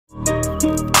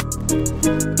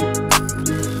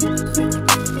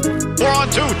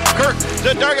to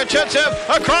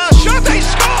Dargachevchev, across, shot, they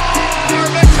score!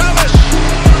 McTavish!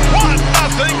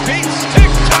 1-0 beats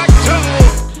tic-tac-toe!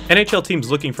 NHL teams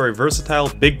looking for a versatile,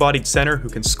 big-bodied center who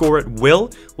can score at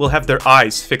will have their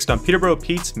eyes fixed on Peterborough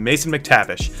Pete's Mason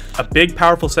McTavish, a big,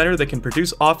 powerful center that can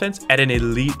produce offense at an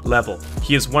elite level.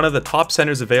 He is one of the top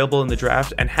centers available in the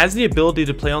draft and has the ability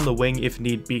to play on the wing if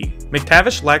need be.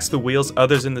 McTavish lacks the wheels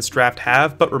others in this draft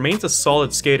have, but remains a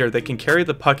solid skater that can carry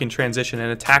the puck in transition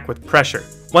and attack with pressure.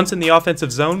 Once in the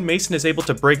offensive zone, Mason is able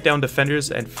to break down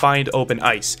defenders and find open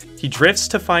ice. He drifts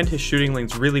to find his shooting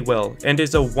lanes really well and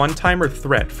is a one-timer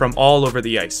threat from all over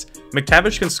the ice.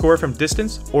 McTavish can score from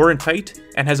distance or in tight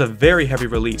and has a very heavy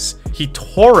release. He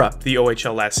tore up the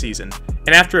OHL last season, and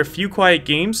after a few quiet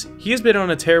games, he has been on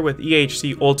a tear with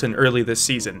EHC Olton early this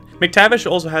season. McTavish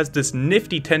also has this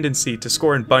nifty tendency to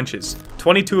score in bunches.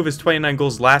 22 of his 29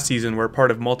 goals last season were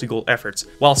part of multi-goal efforts,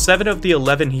 while 7 of the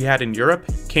 11 he had in Europe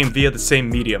came via the same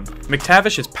medium.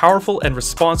 McTavish is powerful and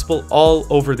responsible all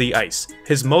over the ice.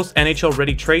 His most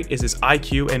NHL-ready trait is his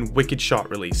IQ and wicked shot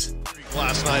release.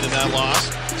 Last night in that loss,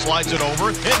 slides it over,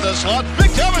 in the slot,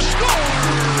 McTavish scores!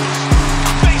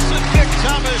 Mason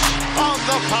McTavish on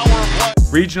the power play.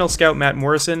 Regional scout Matt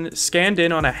Morrison scanned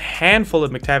in on a handful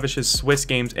of McTavish's Swiss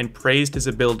games and praised his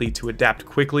ability to adapt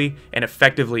quickly and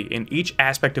effectively in each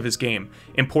aspect of his game,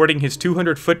 importing his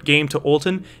 200-foot game to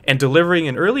Olton and delivering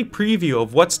an early preview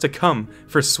of what's to come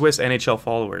for Swiss NHL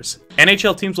followers.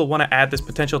 NHL teams will want to add this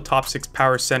potential top 6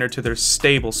 power center to their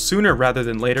stable sooner rather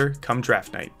than later come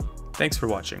draft night. Thanks for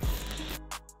watching.